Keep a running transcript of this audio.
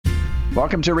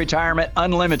Welcome to Retirement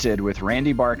Unlimited with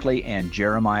Randy Barkley and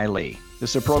Jeremiah Lee.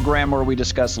 This is a program where we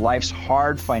discuss life's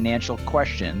hard financial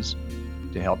questions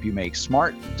to help you make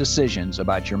smart decisions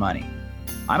about your money.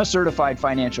 I'm a certified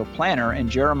financial planner, and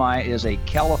Jeremiah is a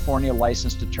California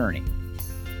licensed attorney.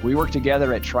 We work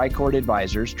together at Tricord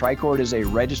Advisors. Tricord is a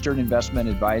registered investment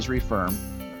advisory firm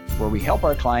where we help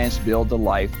our clients build the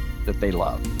life that they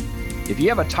love. If you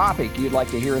have a topic you'd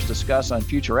like to hear us discuss on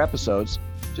future episodes,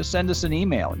 just send us an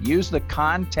email. Use the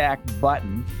contact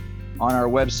button on our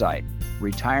website,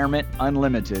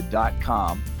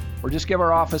 retirementunlimited.com, or just give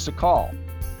our office a call.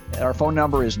 Our phone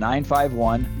number is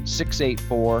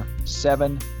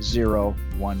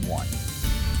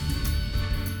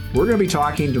 951-684-7011. We're going to be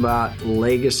talking about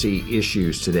legacy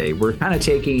issues today. We're kind of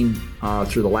taking,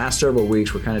 through the last several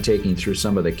weeks, we're kind of taking through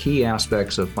some of the key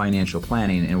aspects of financial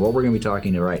planning. And what we're going to be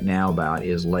talking right now about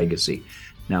is legacy.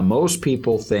 Now, most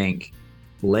people think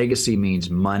legacy means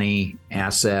money,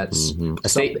 assets,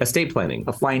 estate planning,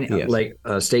 like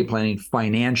estate planning,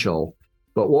 financial.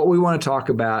 But what we want to talk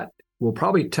about, we'll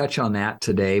probably touch on that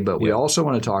today, but we also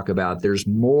want to talk about there's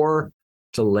more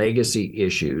to legacy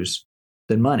issues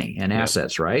than money and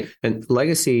assets, right? And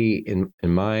legacy, in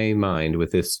my mind, with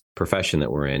this profession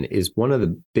that we're in, is one of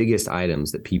the biggest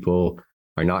items that people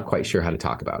are not quite sure how to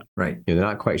talk about. Right. They're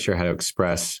not quite sure how to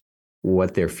express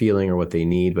what they're feeling or what they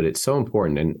need, but it's so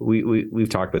important. And we've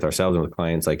talked with ourselves and with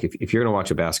clients, like if you're going to watch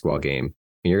a basketball game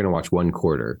and you're going to watch one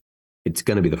quarter, it's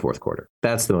going to be the fourth quarter.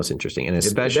 That's the most interesting. And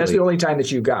especially that's the only time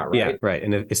that you've got, right? Yeah, right.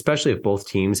 And especially if both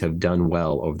teams have done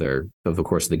well over the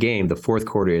course of the game, the fourth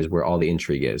quarter is where all the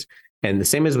intrigue is. And the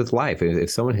same is with life. If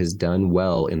someone has done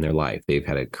well in their life, they've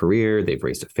had a career, they've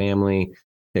raised a family,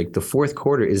 like the fourth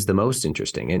quarter is the most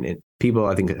interesting. And people,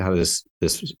 I think, have this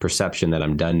perception that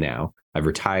I'm done now. I've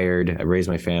retired. I've raised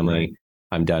my family. Right.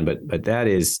 I'm done. But that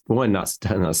is, one, not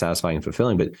satisfying and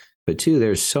fulfilling. But two,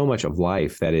 there's so much of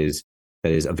life that is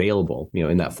available,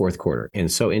 in that fourth quarter. And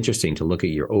so interesting to look at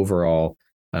your overall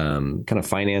kind of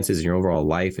finances and your overall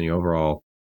life and your overall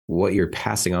what you're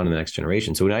passing on to the next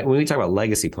generation. So when we talk about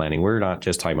legacy planning, we're not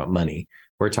just talking about money.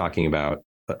 We're talking about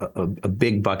a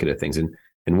big bucket of things.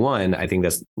 And one, I think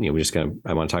that's, I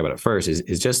want to talk about it first,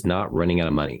 is just not running out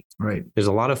of money. Right. There's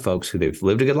a lot of folks who they've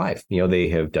lived a good life. They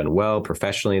have done well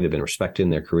professionally. They've been respected in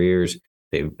their careers.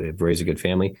 They've raised a good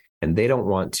family, and they don't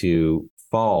want to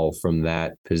fall from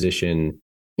that position,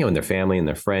 in their family and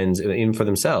their friends, even for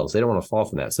themselves. They don't want to fall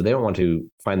from that. So they don't want to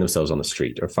find themselves on the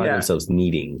street or find themselves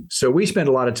needing. So we spend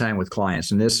a lot of time with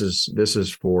clients, and this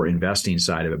is for investing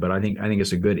side of it, but I think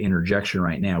it's a good interjection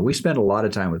right now. We spend a lot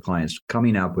of time with clients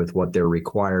coming up with what their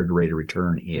required rate of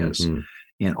return is. Mm-hmm.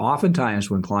 And oftentimes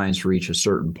when clients reach a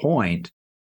certain point,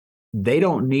 they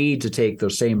don't need to take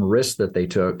those same risks that they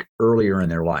took earlier in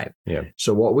their life. Yeah.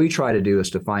 So what we try to do is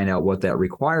to find out what that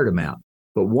required amount.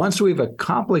 But once we've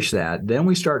accomplished that, then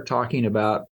we start talking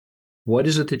about what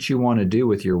is it that you want to do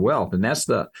with your wealth. And that's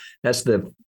the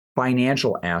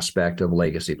financial aspect of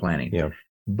legacy planning. Yeah.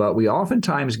 But we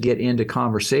oftentimes get into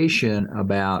conversation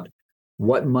about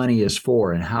what money is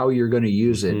for and how you're going to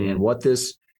use it and what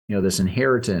this, this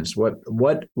inheritance, what are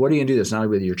you going to do this not only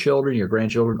with your children, your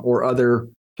grandchildren, or other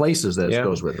places that it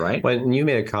goes with, right? Well, and you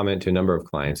made a comment to a number of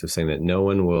clients of saying that no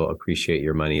one will appreciate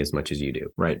your money as much as you do.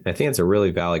 Right. And I think it's a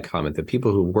really valid comment that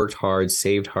people who worked hard,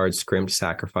 saved hard, scrimped,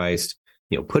 sacrificed,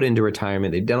 put into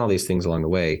retirement, they've done all these things along the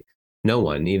way. No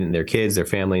one, even their kids, their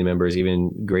family members, even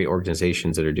great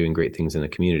organizations that are doing great things in the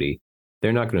community,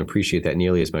 they're not going to appreciate that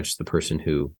nearly as much as the person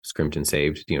who scrimped and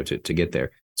saved, to get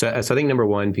there. So I think number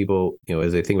one, people,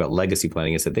 as they think about legacy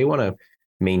planning, is that they want to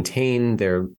maintain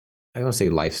their, I don't want to say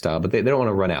lifestyle, but they don't want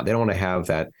to run out. They don't want to have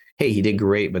that, hey, he did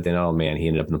great, but then, oh man, he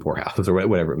ended up in the poorhouse or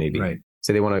whatever it may be. Right.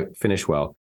 So they want to finish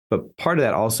well. But part of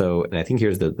that also, and I think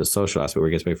here's the social aspect where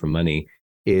it gets away from money,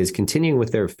 is continuing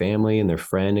with their family and their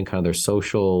friend and kind of their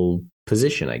social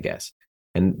position, I guess.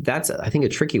 And that's, I think, a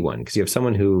tricky one, because you have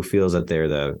someone who feels that they're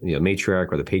the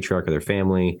matriarch or the patriarch of their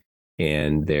family,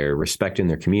 and they're respecting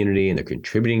their community and they're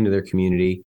contributing to their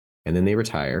community, and then they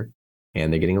retire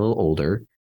and they're getting a little older,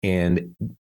 and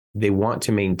they want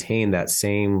to maintain that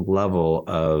same level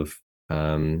of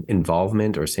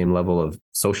involvement or same level of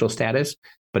social status,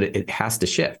 but it has to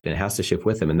shift, and it has to shift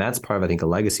with them. And that's part of, I think, a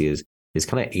legacy is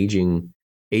kind of aging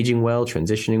well,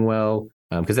 transitioning well,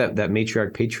 because that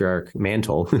matriarch, patriarch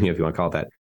mantle, if you want to call it that,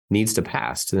 needs to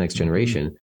pass to the next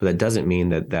generation. But that doesn't mean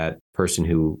that person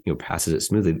who passes it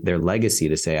smoothly, their legacy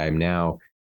to say, I'm now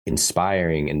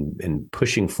inspiring and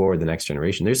pushing forward the next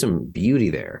generation. There's some beauty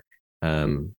there.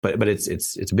 But it's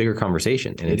a bigger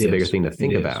conversation, and it's a bigger thing to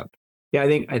think about. Yeah,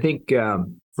 I think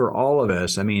for all of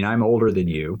us, I mean, I'm older than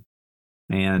you,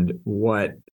 and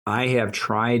what I have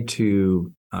tried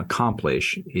to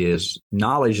accomplish is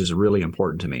knowledge is really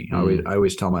important to me. I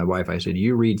always tell my wife, I said,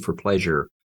 you read for pleasure,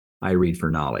 I read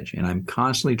for knowledge. And I'm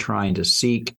constantly trying to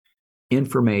seek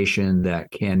information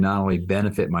that can not only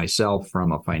benefit myself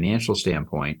from a financial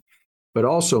standpoint, but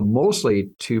also mostly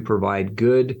to provide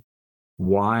good,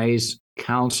 wise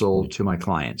counsel to my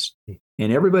clients.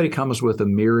 And everybody comes with a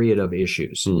myriad of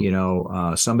issues.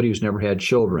 Somebody who's never had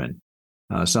children,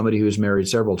 somebody who's married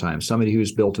several times, somebody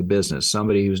who's built a business,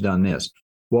 somebody who's done this.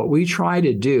 What we try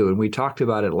to do, and we talked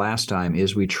about it last time,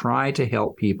 is we try to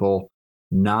help people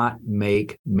not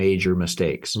make major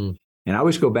mistakes. And I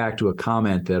always go back to a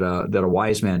comment that a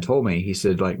wise man told me. He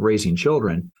said, like raising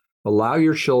children, allow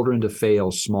your children to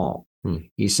fail small.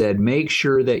 He said, make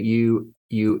sure that you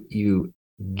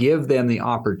give them the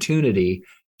opportunity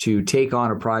to take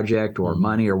on a project or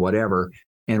money or whatever,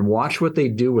 and watch what they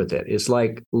do with it. It's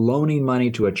like loaning money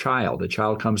to a child. A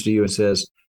child comes to you and says,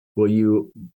 will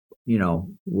you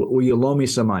loan me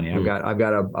some money? I've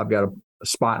got a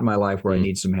spot in my life where I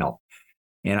need some help.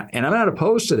 And I'm not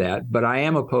opposed to that, but I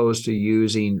am opposed to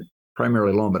using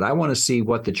primarily loan. But I want to see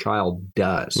what the child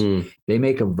does. They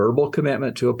make a verbal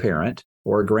commitment to a parent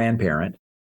or a grandparent.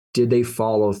 Did they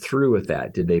follow through with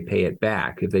that? Did they pay it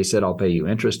back? If they said, I'll pay you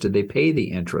interest, did they pay the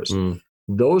interest?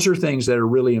 Those are things that are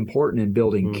really important in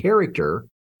building character,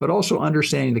 but also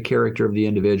understanding the character of the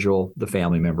individual, the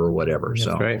family member, or whatever.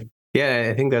 That's right. Yeah,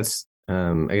 I think that's,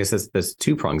 I guess that's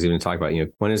two prongs even to talk about.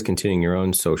 One is continuing your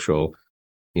own social,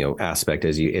 aspect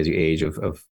as you age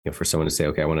of for someone to say,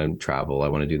 okay, I want to travel, I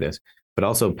want to do this, but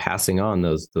also passing on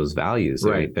those values,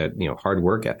 right? That hard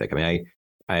work ethic. I mean,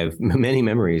 I have many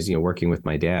memories, working with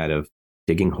my dad of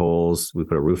digging holes. We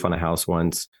put a roof on a house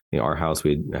once. Our house,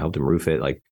 we helped him roof it.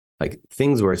 Like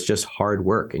things where it's just hard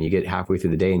work, and you get halfway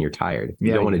through the day and you're tired.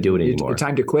 You don't want to do it anymore. It's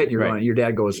time to quit. Your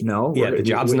dad goes, no. Yeah, the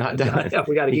job's not done.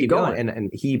 We got to keep going. And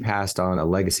he passed on a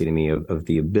legacy to me of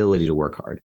the ability to work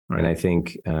hard. Right. And I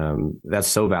think that's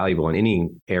so valuable in any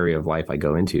area of life I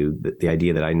go into. The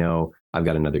idea that I know I've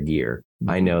got another gear.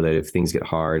 I know that if things get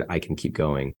hard, I can keep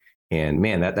going. And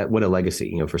man, that what a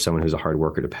legacy, for someone who's a hard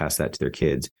worker to pass that to their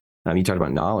kids. You talked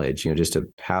about knowledge, just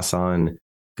to pass on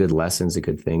good lessons and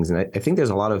good things. And I think there's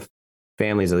a lot of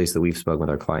families, at least that we've spoken with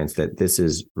our clients, that this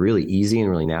is really easy and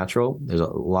really natural. There's a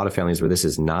lot of families where this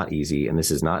is not easy and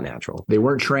this is not natural. They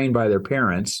weren't trained by their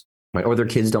parents. Right. Or their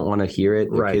kids don't want to hear it.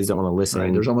 Their kids don't want to listen.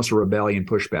 Right. There's almost a rebellion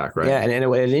pushback, right? Yeah. And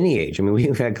at any age, I mean,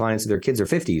 we've had clients, their kids are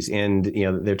 50s and,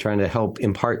 they're trying to help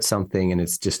impart something and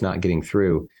it's just not getting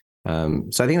through. So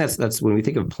I think that's when we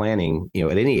think of planning,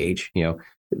 at any age, when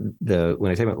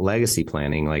I talk about legacy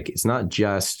planning, like it's not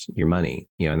just your money,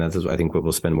 and that's I think what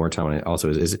we'll spend more time on it also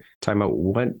is talking about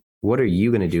what are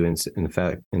you going to do in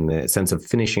fact, in the sense of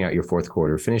finishing out your fourth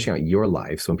quarter, finishing out your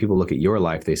life. So when people look at your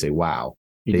life, they say, wow,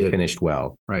 they finished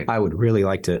well. Right. I would really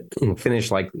like to finish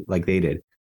like they did.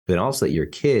 But also that your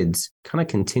kids kind of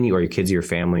continue, or your kids, your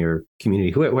family or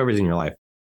community, whoever's in your life,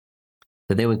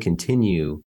 that they would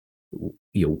continue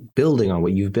building on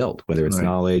what you've built, whether it's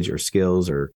knowledge or skills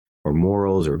or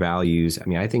morals or values. I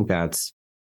mean, I think that's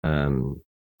a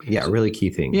really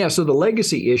key thing. Yeah. So the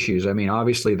legacy issues, I mean,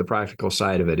 obviously the practical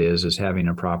side of it is having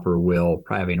a proper will,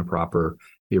 having a proper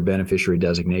your beneficiary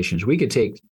designations. We could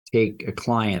take a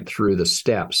client through the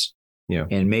steps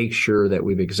and make sure that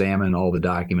we've examined all the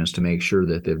documents to make sure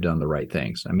that they've done the right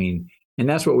things. I mean, and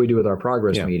that's what we do with our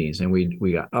progress meetings. And we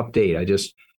update. I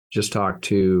just talked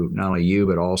to not only you,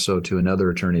 but also to another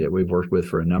attorney that we've worked with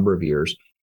for a number of years.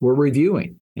 We're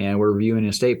reviewing an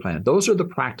estate plan. Those are the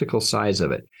practical sides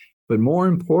of it. But more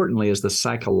importantly is the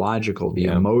psychological, the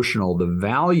emotional, the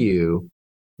value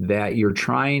that you're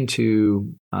trying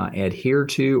to adhere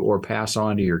to or pass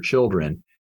on to your children.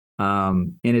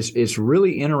 And it's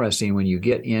really interesting when you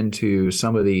get into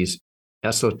some of these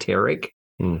esoteric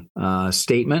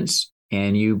statements,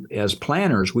 and you, as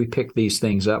planners, we pick these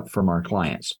things up from our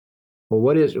clients.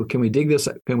 Well, can we dig this?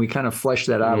 Can we kind of flesh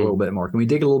that out a little bit more? Can we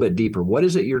dig a little bit deeper? What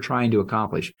is it you're trying to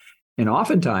accomplish? And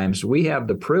oftentimes we have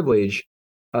the privilege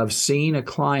of seeing a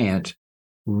client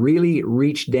really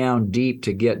reach down deep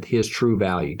to get their true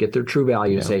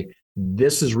value and say,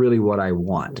 this is really what I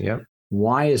want. Yep.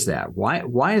 Why is that?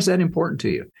 Why is that important to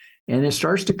you? And it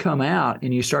starts to come out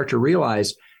and you start to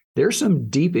realize there's some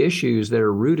deep issues that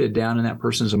are rooted down in that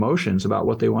person's emotions about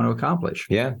what they want to accomplish.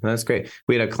 Yeah, that's great.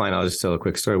 We had a client, I'll just tell a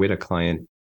quick story. We had a client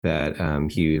that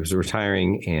he was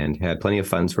retiring and had plenty of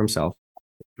funds for himself.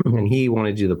 And he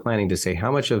wanted to do the planning to say,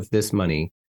 how much of this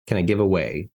money can I give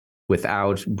away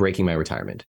without breaking my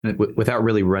retirement, without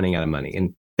really running out of money?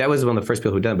 And that was one of the first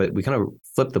people who'd done, but we kind of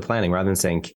flipped the planning rather than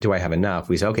saying, do I have enough?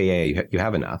 We said, okay, yeah, you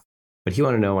have enough. but he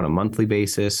wanted to know on a monthly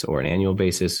basis or an annual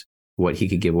basis what he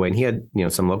could give away. And he had,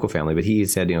 some local family, but he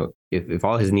said, if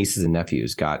all his nieces and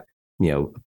nephews got, a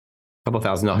couple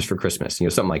 $1,000s for Christmas,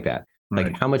 something like that, Right.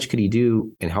 like how much could he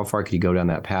do and how far could he go down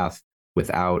that path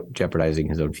without jeopardizing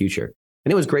his own future?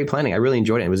 And it was great planning. I really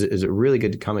enjoyed it. It was a really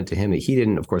good comment to him that he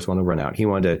didn't, of course, want to run out. He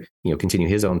wanted to, continue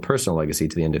his own personal legacy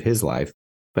to the end of his life.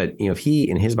 But, if he,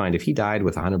 in his mind, if he died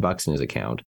with $100 in his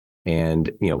account and,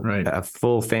 Right. a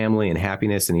full family and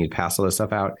happiness, and he'd pass all this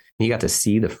stuff out, and he got to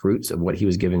see the fruits of what he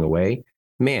was giving away,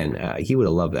 man, he would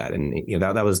have loved that. And,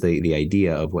 that was the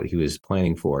idea of what he was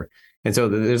planning for. And so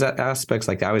there's aspects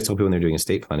like that. I always tell people when they're doing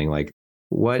estate planning, like,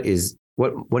 what are you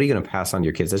going to pass on to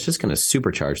your kids? That's just going to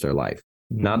supercharge their life.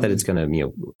 Mm-hmm. Not that it's going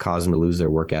to, cause them to lose their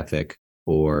work ethic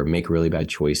or make really bad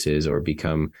choices or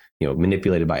become,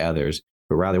 manipulated by others,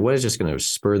 but rather what is just going to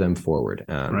spur them forward.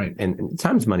 Right. And at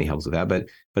times money helps with that, but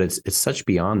it's such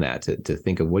beyond that to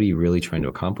think of what are you really trying to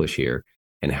accomplish here,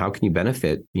 and how can you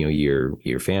benefit,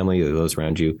 your family or those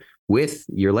around you with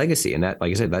your legacy. And that,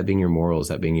 like I said, that being your morals,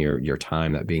 that being your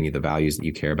time, that being the values that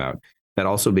you care about, that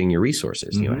also being your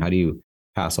resources. Mm-hmm. How do you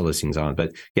pass all those things on?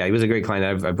 But yeah, he was a great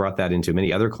client. I've brought that into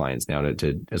many other clients now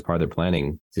to as part of their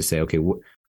planning to say, okay,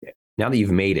 now that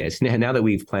you've made it, now that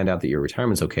we've planned out that your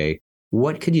retirement's okay,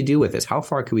 what could you do with this? How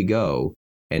far could we go?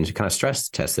 And to kind of stress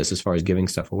test this as far as giving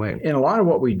stuff away. And a lot of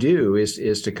what we do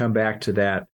is to come back to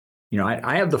that.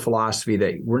 I have the philosophy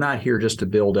that we're not here just to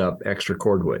build up extra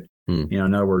cordwood.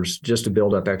 In other words, just to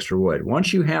build up extra wood.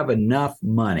 Once you have enough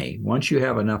money, once you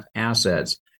have enough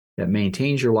assets that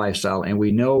maintains your lifestyle, and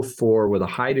we know with a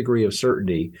high degree of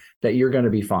certainty that you're going to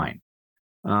be fine.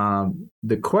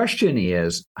 The question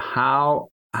is, how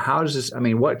does this,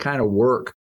 what kind of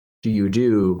work do you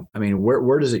do?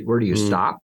 Where do you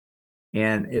stop?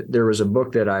 And there was a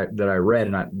book that I read,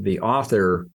 and the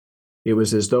author, it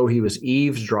was as though he was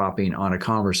eavesdropping on a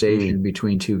conversation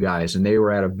between two guys, and they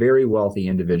were at a very wealthy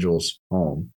individual's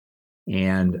home.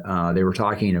 And they were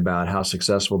talking about how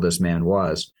successful this man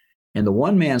was. And the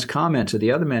one man's comment to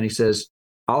the other man, he says,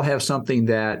 I'll have something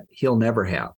that he'll never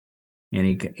have.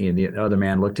 And the other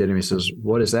man looked at him, he says,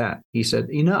 what is that? He said,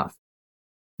 enough.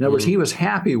 In other words, he was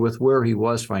happy with where he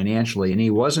was financially, and he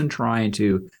wasn't trying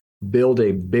to build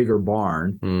a bigger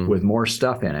barn with more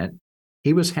stuff in it.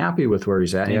 He was happy with where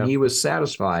he's at, and he was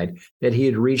satisfied that he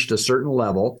had reached a certain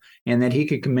level and that he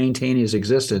could maintain his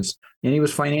existence, and he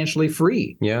was financially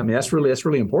free. Yeah. That's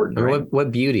really important. Right?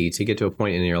 What beauty to get to a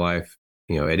point in your life,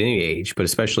 at any age, but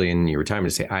especially in your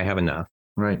retirement, to say, I have enough.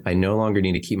 Right. I no longer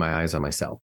need to keep my eyes on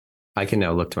myself. I can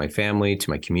now look to my family, to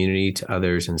my community, to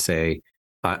others, and say,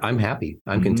 I'm happy.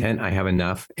 I'm content. I have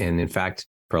enough. And in fact,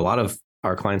 for a lot of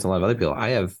our clients and a lot of other people, I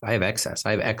have excess.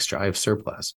 I have extra. I have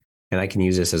surplus. And I can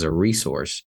use this as a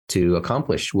resource to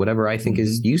accomplish whatever I think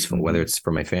is useful, whether it's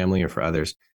for my family or for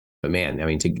others. But man,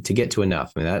 to get to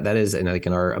enough, that is, and like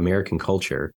in our American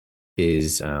culture,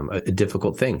 is a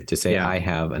difficult thing to say, I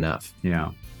have enough.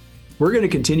 Yeah. We're going to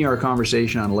continue our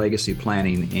conversation on legacy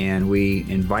planning, and we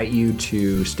invite you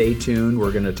to stay tuned.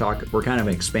 We're going to kind of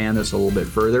expand this a little bit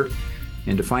further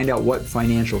and to find out what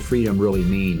financial freedom really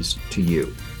means to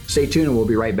you. Stay tuned and we'll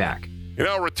be right back.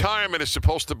 Retirement is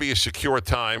supposed to be a secure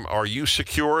time. Are you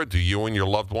secure? Do you and your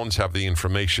loved ones have the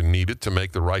information needed to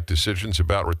make the right decisions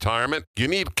about retirement? You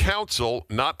need counsel,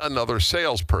 not another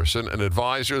salesperson, an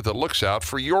advisor that looks out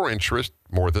for your interest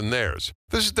more than theirs.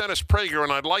 This is Dennis Prager,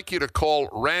 and I'd like you to call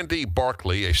Randy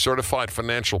Barkley, a certified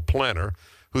financial planner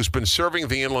who's been serving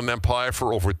the Inland Empire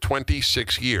for over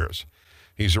 26 years.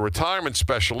 He's a retirement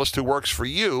specialist who works for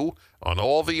you on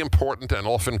all the important and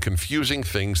often confusing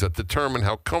things that determine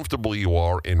how comfortable you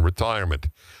are in retirement.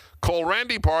 Call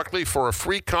Randy Barkley for a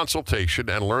free consultation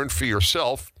and learn for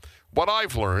yourself what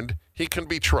I've learned. He can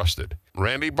be trusted.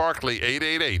 Randy Barkley,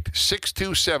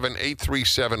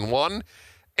 888-627-8371,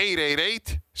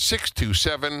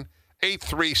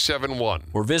 888-627-8371.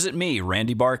 Or visit me,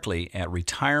 Randy Barkley, at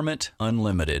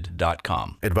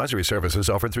retirementunlimited.com. Advisory services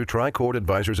offered through Tricord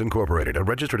Advisors Incorporated, a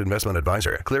registered investment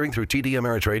advisor, clearing through TD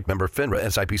Ameritrade, member FINRA,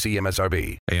 SIPC,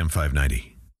 MSRB. AM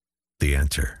 590, The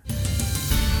Answer.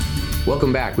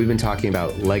 Welcome back. We've been talking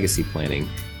about legacy planning,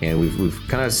 and we've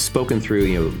kind of spoken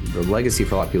through, the legacy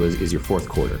for a lot of people is your fourth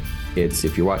quarter. It's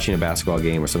if you're watching a basketball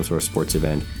game or some sort of sports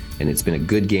event, and it's been a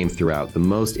good game throughout, the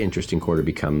most interesting quarter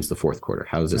becomes the fourth quarter.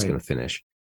 How is this going to finish?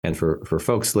 And for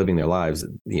folks living their lives,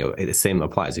 the same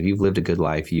applies. If you've lived a good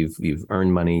life, you've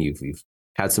earned money, you've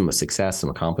had some success,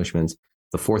 some accomplishments,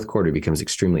 the fourth quarter becomes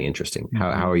extremely interesting.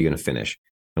 How are you going to finish?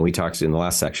 And we talked in the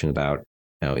last section about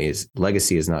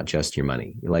legacy is not just your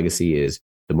money. Legacy is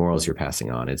the morals you're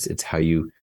passing on. It's how you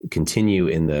continue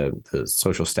in the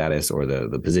social status or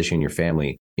the position in your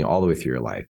family, all the way through your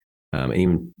life. and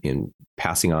even in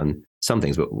passing on some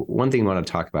things. But one thing I want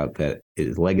to talk about that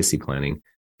is legacy planning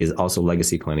is also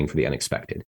legacy planning for the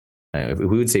unexpected. If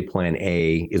we would say plan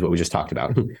A is what we just talked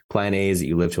about. Plan A is that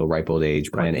you live till a ripe old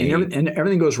age. Plan A. And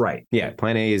everything goes right. Yeah.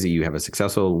 Plan A is that you have a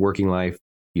successful working life.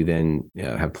 You then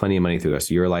have plenty of money through the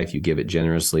rest of your life. You give it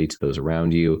generously to those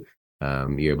around you.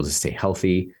 You're able to stay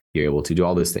healthy. You're able to do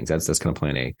all those things. That's kind of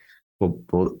plan A.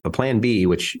 Well, a plan B,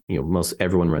 which most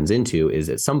everyone runs into, is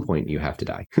at some point you have to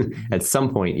die. At some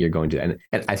point you're going to, and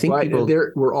I think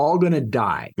we're all going to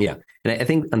die. Yeah, and I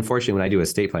think unfortunately when I do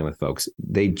estate plan with folks,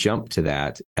 they jump to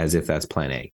that as if that's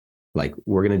plan A, like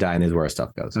we're going to die and this is where our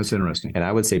stuff goes. That's interesting. And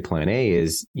I would say plan A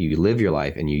is you live your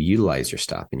life and you utilize your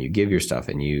stuff and you give your stuff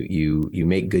and you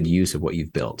make good use of what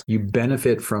you've built. You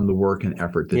benefit from the work and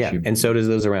effort that you. And so does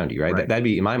those around you, right? Right. That'd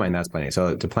be, in my mind, that's plan A.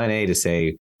 So to plan A to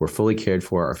say, we're fully cared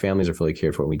for, our families are fully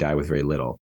cared for, and we die with very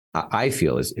little, I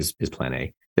feel is plan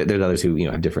A. There's others who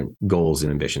have different goals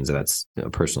and ambitions, and that's a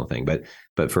personal thing.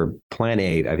 But for plan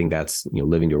A, I think that's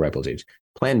living to a ripe old age.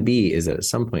 Plan B is that at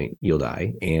some point you'll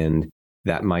die, and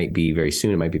that might be very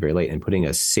soon, it might be very late, and putting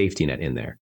a safety net in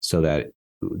there so that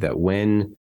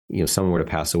when someone were to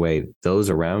pass away, those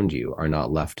around you are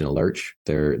not left in a lurch.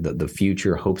 The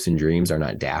future hopes and dreams are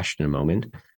not dashed in a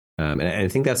moment. And I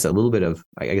think that's a little bit of,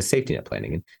 I guess, safety net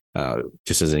planning. And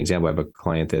just as an example, I have a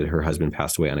client that her husband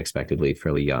passed away unexpectedly,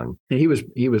 fairly young. And he was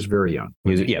very young. He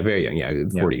was, very young,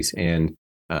 40s, and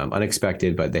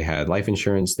unexpected. But they had life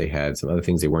insurance. They had some other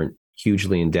things. They weren't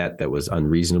hugely in debt that was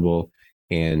unreasonable.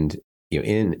 And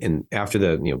after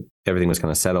everything was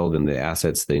kind of settled and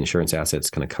the insurance assets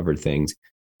kind of covered things,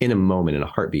 in a moment, in a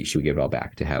heartbeat, she would give it all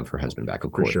back to have her husband back,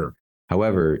 of course. For sure.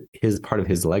 However, part of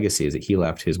his legacy is that he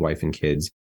left his wife and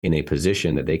kids in a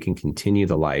position that they can continue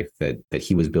the life that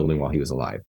he was building while he was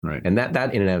alive. Right. And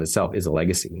that in and of itself is a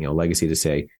legacy, legacy to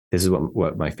say, this is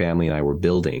what my family and I were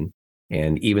building.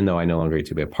 And even though I no longer get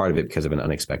to be a part of it because of an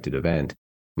unexpected event,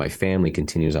 my family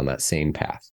continues on that same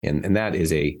path. And that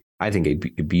is I think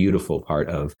a beautiful part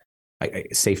of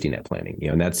safety net planning,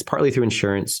 and that's partly through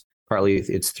insurance, partly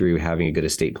it's through having a good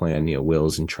estate plan,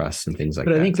 wills and trusts and things like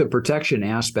that. But I think the protection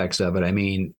aspects of it,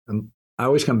 I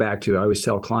always come back to, I always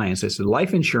tell clients, I said,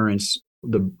 life insurance,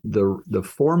 the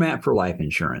format for life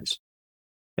insurance,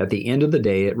 at the end of the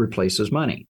day, it replaces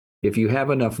money. If you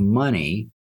have enough money,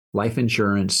 life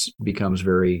insurance becomes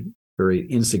very, very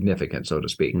insignificant, so to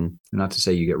speak. Not to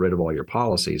say you get rid of all your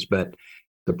policies, but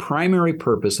the primary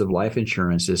purpose of life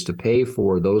insurance is to pay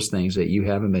for those things that you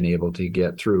haven't been able to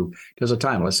get through because of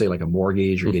time. Let's say like a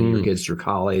mortgage or getting your kids through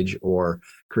college or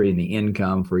creating the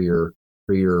income for your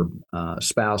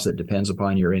spouse that depends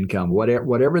upon your income,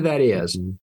 whatever that is.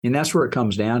 And that's where it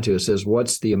comes down to. It says,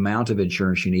 what's the amount of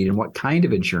insurance you need and what kind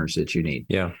of insurance that you need?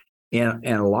 Yeah. And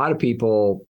a lot of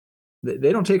people,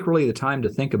 they don't take really the time to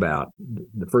think about,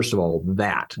 first of all,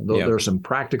 that. There are some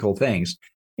practical things.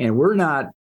 And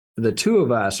the two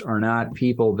of us are not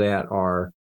people that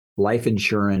are life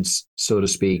insurance, so to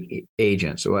speak,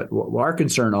 agents. So what our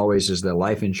concern always is that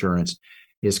life insurance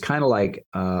is kind of like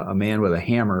a man with a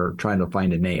hammer trying to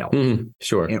find a nail.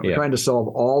 Sure. And we're trying to solve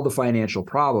all the financial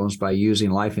problems by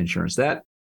using life insurance. That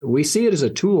we see it as a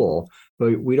tool,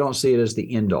 but we don't see it as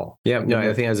the end all. Yeah, no,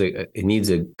 I think it needs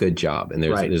a good job, and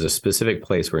there's a specific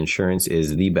place where insurance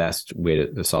is the best way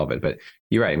to solve it. But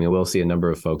you're right. We'll see a number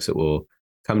of folks that will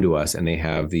come to us and they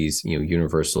have these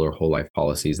universal or whole life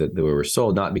policies that they were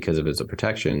sold not because of it's a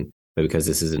protection, but because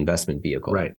this is an investment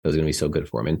vehicle. Right. That's going to be so good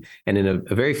for them. And in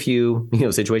a very few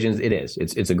situations,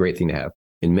 it's a great thing to have.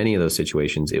 In many of those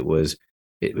situations, it was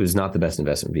not the best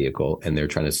investment vehicle, and they're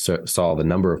trying to solve a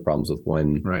number of problems with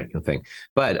one thing.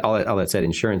 But all that said,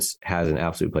 insurance has an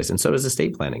absolute place, and so does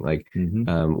estate planning. Like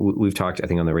we've talked, I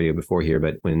think, on the radio before here,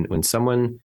 but when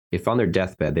someone, if on their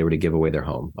deathbed they were to give away their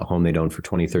home, a home they'd owned for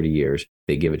 20, 30 years,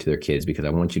 they give it to their kids because I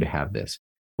want you to have this.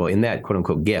 Well, in that quote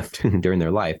unquote gift during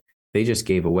their life, they just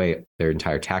gave away their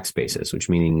entire tax basis, which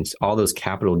means all those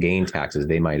capital gain taxes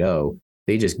they might owe,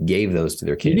 they just gave those to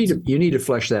their kids. You need to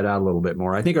flesh that out a little bit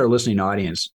more. I think our listening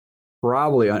audience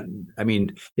probably,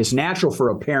 it's natural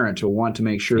for a parent to want to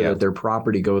make sure that their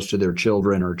property goes to their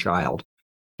children or child.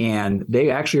 And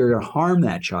they actually are going to harm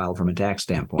that child from a tax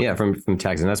standpoint. Yeah, from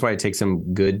tax. And that's why it takes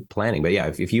some good planning. But yeah,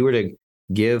 if you were to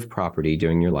give property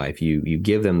during your life, you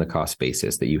give them the cost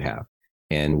basis that you have.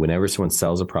 And whenever someone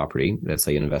sells a property, let's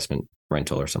say an investment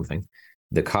rental or something,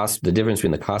 the difference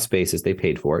between the cost basis they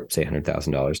paid for it, say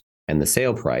 $100,000, and the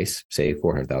sale price, say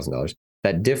 $400,000,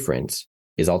 that difference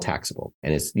is all taxable.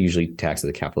 And it's usually taxed at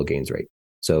the capital gains rate.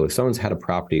 So if someone's had a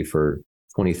property for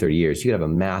 20, 30 years, you could have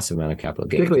a massive amount of capital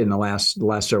gains. Particularly in the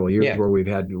last several years where we've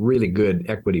had really good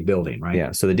equity building, right?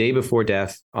 Yeah. So the day before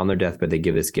death, on their deathbed, they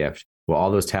give this gift. Well, all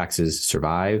those taxes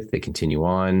survive, they continue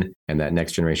on, and that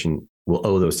next generation will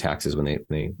owe those taxes when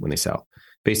they sell.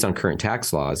 Based on current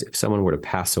tax laws, if someone were to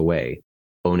pass away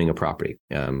owning a property,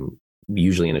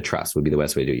 usually in a trust would be the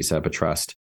best way to do it. You set up a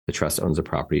trust, the trust owns the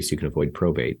property so you can avoid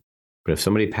probate. But if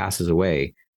somebody passes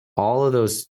away, all of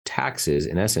those taxes,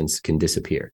 in essence, can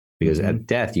disappear. Because at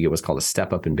death, you get what's called a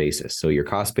step up in basis. So your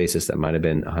cost basis that might have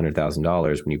been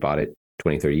 $100,000 when you bought it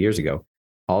 20, 30 years ago,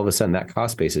 all of a sudden that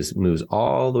cost basis moves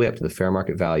all the way up to the fair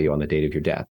market value on the date of your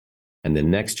death. And the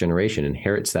next generation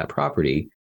inherits that property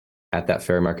at that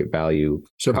fair market value.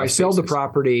 So if I sell the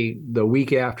property the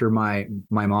week after my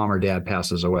mom or dad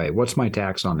passes away, what's my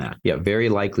tax on that? Yeah, very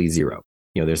likely zero.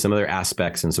 There's some other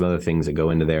aspects and some other things that go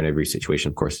into there, and every situation,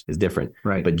 of course, is different.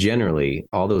 Right. But generally,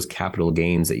 all those capital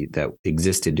gains that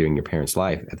existed during your parents'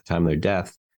 life at the time of their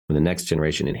death, when the next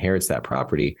generation inherits that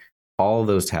property, all of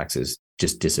those taxes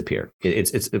just disappear.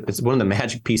 It's one of the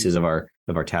magic pieces of our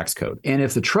tax code. And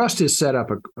if the trust is set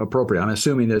up appropriately, I'm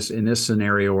assuming this in this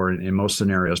scenario or in most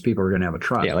scenarios, people are going to have a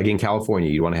trust. Yeah, like in California,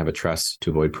 you want to have a trust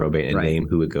to avoid probate and name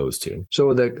who it goes to.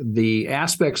 So the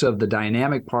aspects of the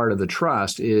dynamic part of the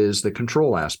trust is the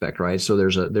control aspect, right? So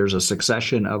there's a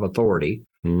succession of authority,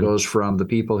 goes from the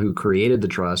people who created the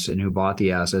trust and who bought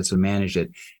the assets and managed it,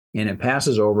 and it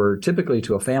passes over typically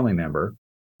to a family member.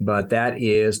 But that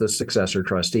is the successor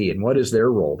trustee. And what is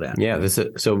their role then? Yeah.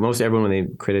 So most everyone, when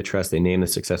they create a trust, they name the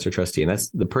successor trustee. And that's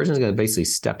the person is going to basically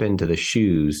step into the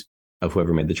shoes of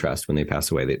whoever made the trust when they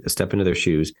pass away. They step into their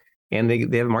shoes, and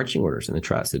they have marching orders in the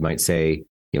trust. It might say,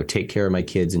 take care of my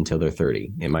kids until they're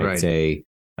 30. It might say,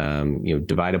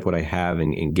 divide up what I have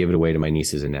and give it away to my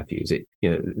nieces and nephews.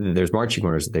 There's marching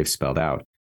orders that they've spelled out.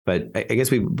 But I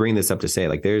guess we bring this up to say,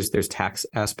 like, there's tax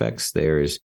aspects,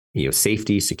 there's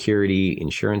safety, security,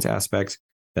 insurance aspects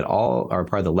that all are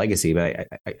part of the legacy. But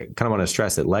I kind of want to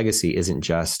stress that legacy isn't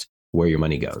just where your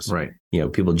money goes. Right.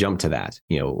 People jump to that.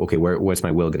 Okay, what's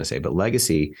my will going to say? But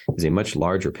legacy is a much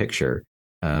larger picture.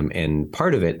 And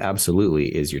part of it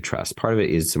absolutely is your trust. Part of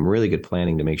it is some really good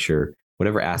planning to make sure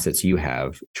whatever assets you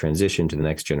have transition to the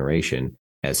next generation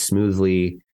as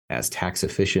smoothly, as tax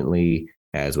efficiently,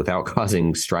 as without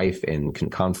causing strife and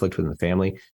conflict within the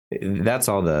family. That's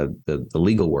all the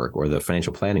legal work or the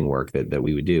financial planning work that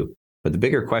we would do. But the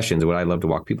bigger questions, what I love to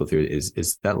walk people through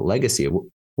is that legacy. What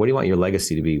do you want your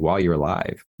legacy to be while you're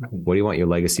alive? What do you want your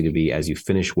legacy to be as you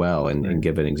finish well and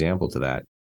give an example to that?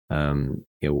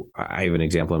 I have an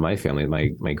example in my family.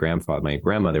 My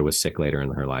grandmother was sick later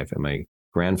in her life, and my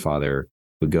grandfather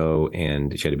would go,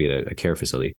 and she had to be at a care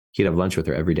facility. He'd have lunch with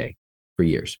her every day for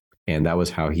years. And that was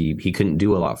how he couldn't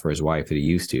do a lot for his wife that he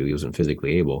used to. He wasn't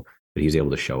physically able, but he was able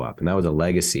to show up. And that was a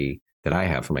legacy that I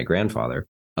have from my grandfather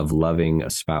of loving a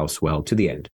spouse well to the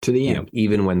end. To the end.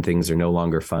 Even when things are no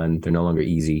longer fun, they're no longer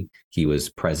easy, he was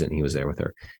present, he was there with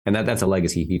her. And that's a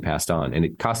legacy he passed on. And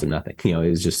it cost him nothing. It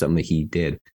was just something that he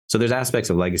did. So there's aspects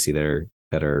of legacy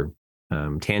that are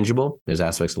tangible. There's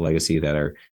aspects of legacy that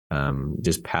are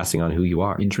just passing on who you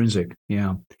are. Intrinsic.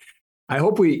 Yeah. I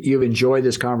hope you've enjoyed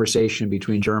this conversation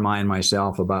between Jeremiah and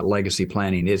myself about legacy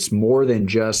planning. It's more than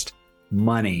just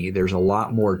money. There's a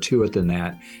lot more to it than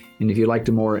that. And if you'd like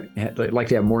to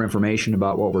have more information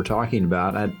about what we're talking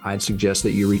about, I'd suggest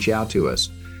that you reach out to us.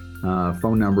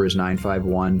 Phone number is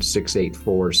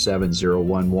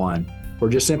 951-684-7011, or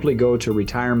just simply go to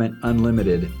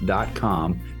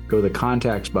retirementunlimited.com, go to the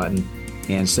contacts button,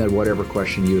 and send whatever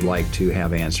question you'd like to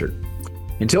have answered.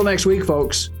 Until next week,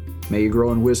 folks, may you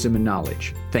grow in wisdom and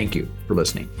knowledge. Thank you for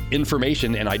listening.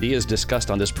 Information and ideas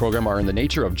discussed on this program are in the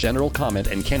nature of general comment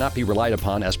and cannot be relied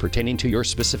upon as pertaining to your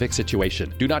specific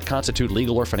situation. Do not constitute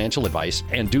legal or financial advice,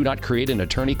 and do not create an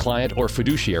attorney-client or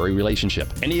fiduciary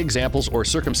relationship. Any examples or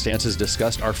circumstances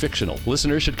discussed are fictional.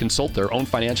 Listeners should consult their own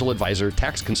financial advisor,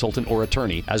 tax consultant, or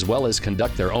attorney, as well as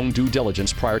conduct their own due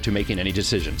diligence prior to making any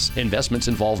decisions. Investments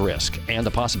involve risk and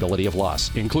the possibility of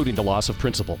loss, including the loss of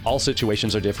principal. All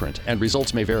situations are different, and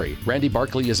results may vary. Randy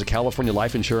Barkley is a California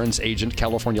life insurance agent,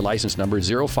 California license number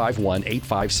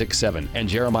 0518567, and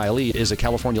Jeremiah Lee is a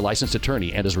California licensed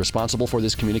attorney and is responsible for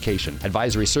this communication.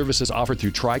 Advisory services offered through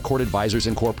Tri-Court Advisors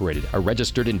Incorporated, a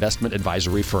registered investment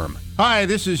advisory firm. Hi,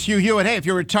 this is Hugh Hewitt. Hey, if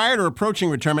you're retired or approaching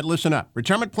retirement, listen up.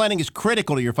 Retirement planning is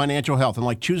critical to your financial health, and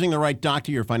like choosing the right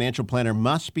doctor, your financial planner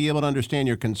must be able to understand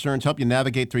your concerns, help you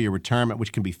navigate through your retirement,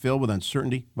 which can be filled with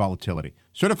uncertainty, volatility.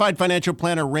 Certified financial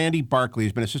planner Randy Barkley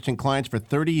has been assisting clients for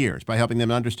 30 years by helping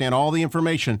them understand all the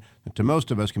information that to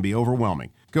most of us can be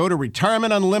overwhelming. Go to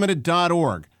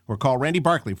retirementunlimited.org. or call Randy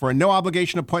Barkley for a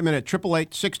no-obligation appointment at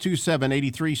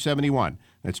 888-627-8371.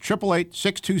 That's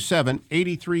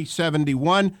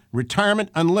 888-627-8371,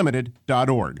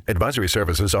 retirementunlimited.org. Advisory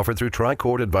services offered through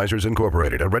Tricord Advisors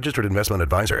Incorporated, a registered investment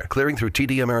advisor, clearing through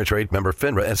TD Ameritrade, member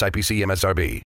FINRA, SIPC, MSRB.